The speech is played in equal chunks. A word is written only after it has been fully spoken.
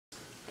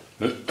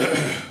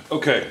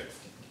Okay,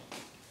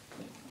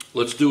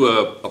 let's do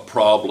a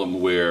problem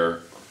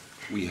where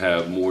we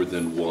have more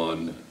than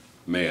one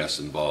mass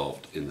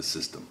involved in the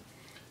system.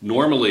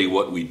 Normally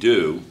what we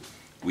do,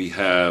 we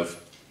have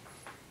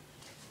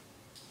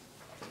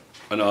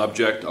an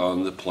object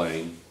on the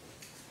plane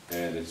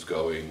and it's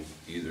going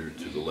either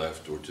to the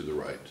left or to the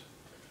right,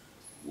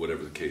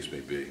 whatever the case may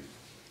be,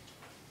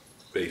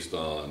 based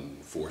on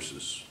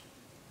forces.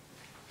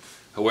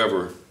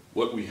 However,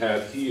 what we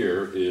have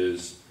here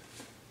is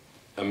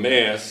a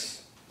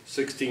mass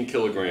 16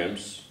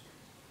 kilograms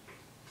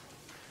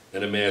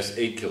and a mass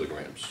 8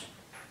 kilograms.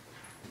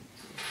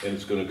 And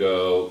it's going to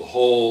go,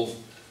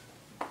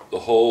 the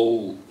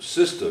whole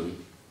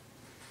system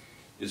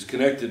is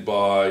connected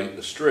by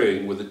a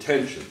string with a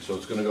tension. So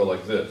it's going to go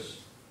like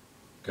this,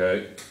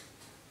 okay?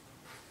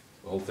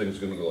 The whole thing is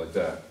going to go like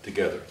that,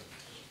 together.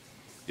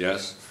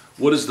 Yes?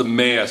 What is the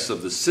mass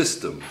of the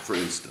system, for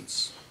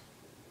instance?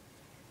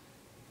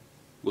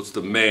 What's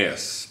the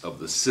mass of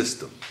the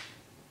system?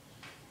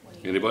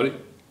 Anybody?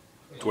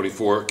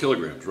 24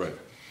 kilograms, right.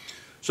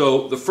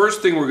 So the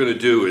first thing we're going to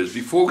do is,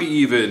 before we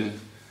even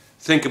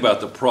think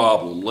about the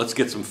problem, let's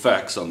get some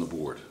facts on the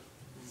board.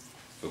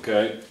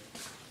 Okay?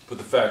 Put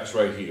the facts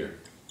right here.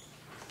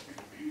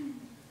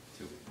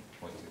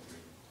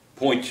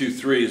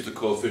 0.23 is the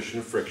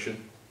coefficient of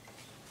friction.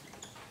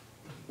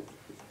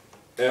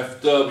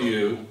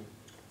 Fw,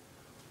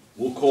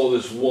 we'll call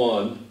this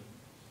 1,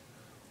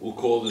 we'll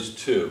call this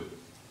 2.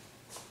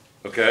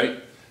 Okay?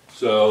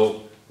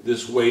 So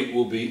this weight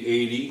will be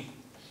 80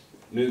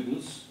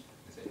 newtons.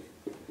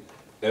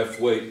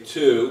 F weight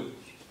 2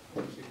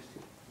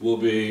 will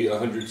be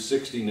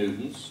 160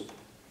 newtons.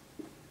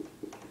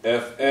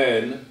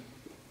 Fn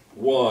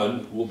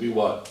 1 will be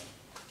what?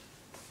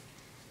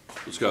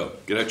 Let's go.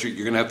 You're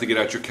going to have to get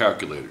out your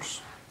calculators.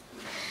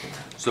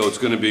 So it's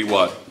going to be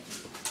what?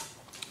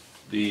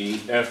 The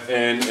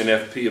Fn and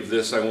Fp of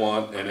this I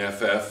want, and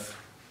Ff.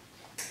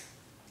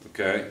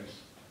 Okay?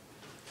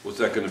 What's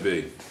that going to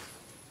be?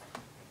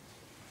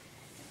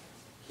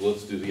 So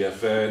let's do the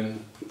Fn,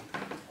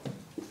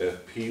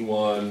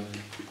 Fp1,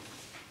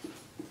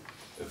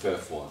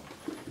 Ff1.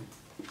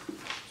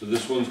 So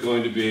this one's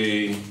going to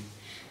be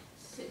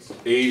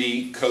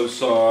 80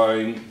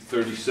 cosine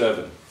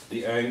 37.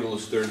 The angle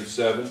is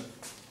 37.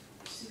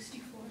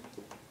 64.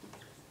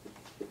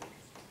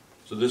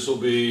 So this will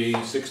be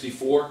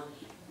 64.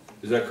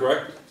 Is that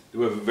correct? Do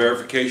we have a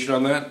verification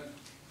on that?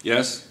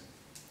 Yes?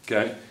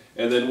 Okay.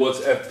 And then what's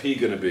Fp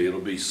going to be?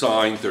 It'll be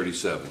sine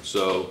 37.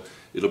 So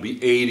it'll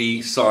be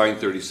 80 sine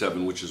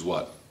 37, which is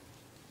what?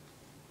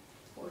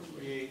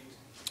 48.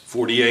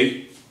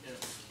 48?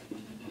 Yeah.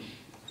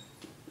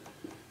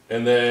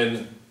 And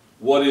then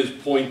what is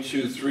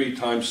 0.23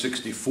 times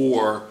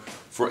 64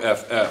 for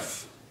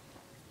Ff?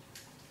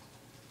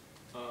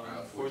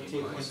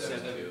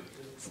 14.72.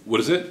 What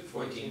is it?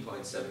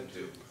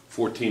 14.72.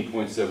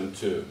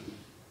 14.72.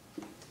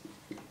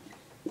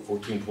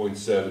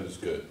 14.7 is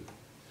good.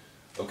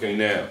 Okay,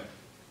 now,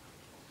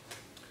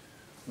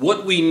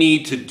 what we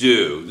need to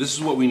do, this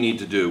is what we need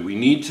to do. We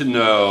need to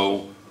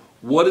know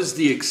what is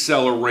the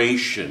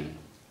acceleration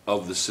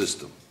of the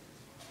system.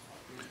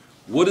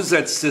 What is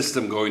that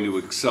system going to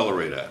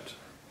accelerate at?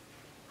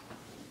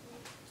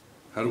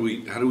 How do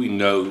we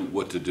know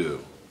what to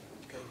do?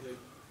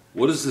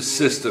 What is the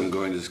system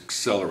going to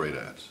accelerate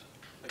at?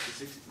 Like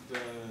the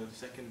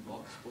second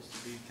block is supposed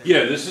to be 10.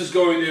 Yeah, this is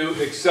going to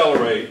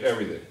accelerate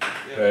everything.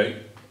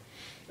 Okay?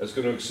 That's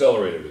going to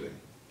accelerate everything.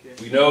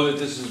 Okay. We know that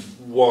this is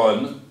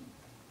 1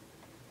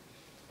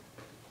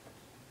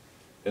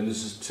 and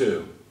this is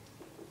 2.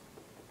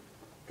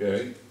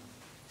 Okay?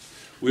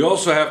 We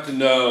also have to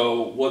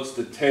know what's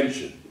the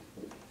tension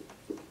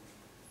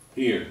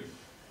here.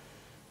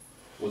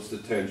 What's the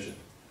tension?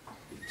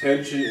 The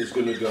tension is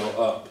going to go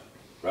up,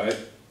 right?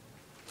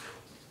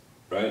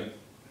 Right?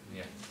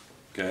 Yeah.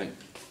 Okay?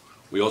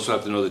 We also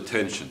have to know the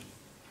tension.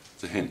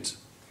 It's a hint.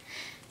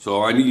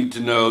 So I need to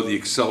know the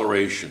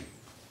acceleration.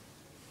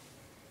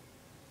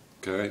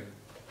 Okay?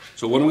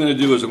 So what I'm going to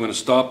do is I'm going to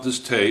stop this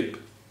tape.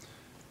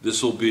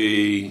 This will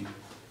be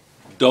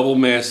double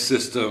mass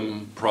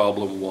system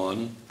problem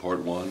 1, part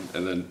 1,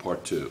 and then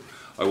part 2.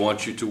 I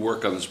want you to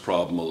work on this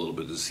problem a little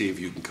bit to see if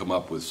you can come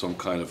up with some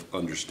kind of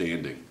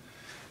understanding.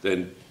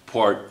 Then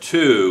part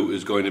 2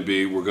 is going to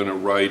be, we're going to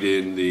write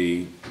in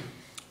the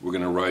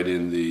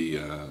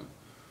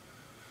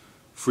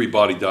free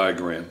body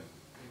diagram,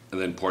 and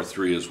then part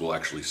 3 is we'll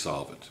actually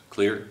solve it.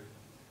 Clear?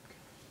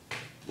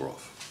 We're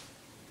off.